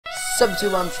What's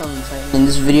up YouTube, I'm ShawnTheTitan. In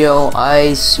this video,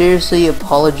 I seriously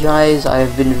apologize. I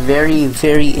have been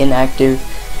very inactive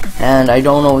and I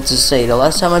don't know what to say. The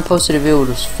last time I posted a video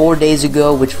was 4 days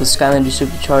ago, which was Skylanders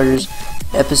Superchargers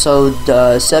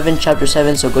episode 7, chapter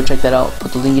 7, so go check that out.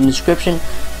 Put the link in the description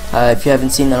if you haven't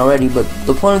seen that already. But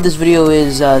the point of this video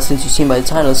is, since you've seen by the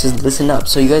title, it says listen up,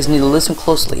 so you guys need to listen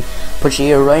closely. Put your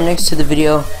ear right next to the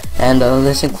video and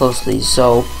listen closely.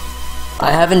 So I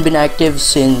haven't been active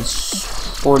since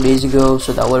 4 days ago,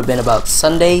 so that would have been about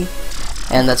Sunday,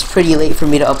 and that's pretty late for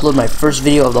me to upload my first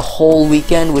video of the whole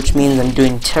weekend, which means I'm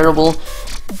doing terrible,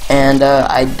 and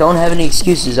I don't have any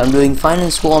excuses. I'm doing fine in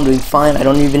school, I'm doing fine, I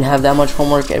don't even have that much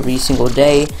homework every single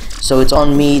day, so it's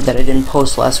on me that I didn't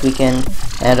post last weekend,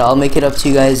 and I'll make it up to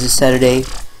you guys this Saturday.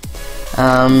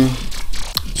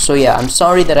 So yeah, I'm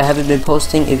sorry that I haven't been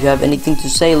posting. If you have anything to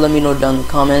say, let me know down in the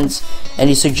comments.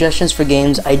 Any suggestions for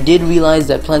games? I did realize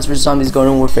that Plants vs Zombies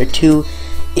Garden Warfare 2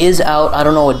 is out. I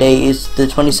don't know what day. It's the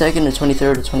 22nd, the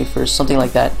 23rd, or 21st, something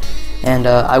like that. And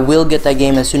I will get that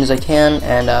game as soon as I can,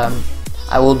 and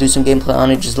I will do some gameplay on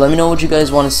it. Just let me know what you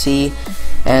guys want to see,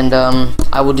 and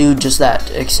I will do just that,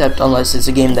 except unless it's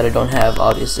a game that I don't have,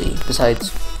 obviously,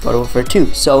 besides Garden Warfare 2.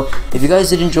 So if you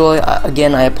guys did enjoy,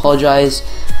 again, I apologize.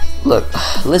 Look,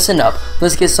 listen up,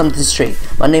 let's get something straight.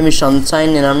 My name is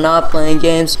ShawnTheTitan and I'm not playing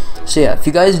games. So yeah, if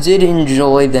you guys did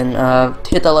enjoy, then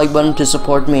hit that like button to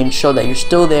support me and show that you're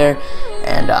still there.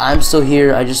 And I'm still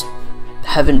here, I just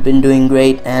haven't been doing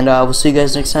great. And I will see you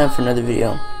guys next time for another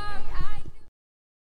video.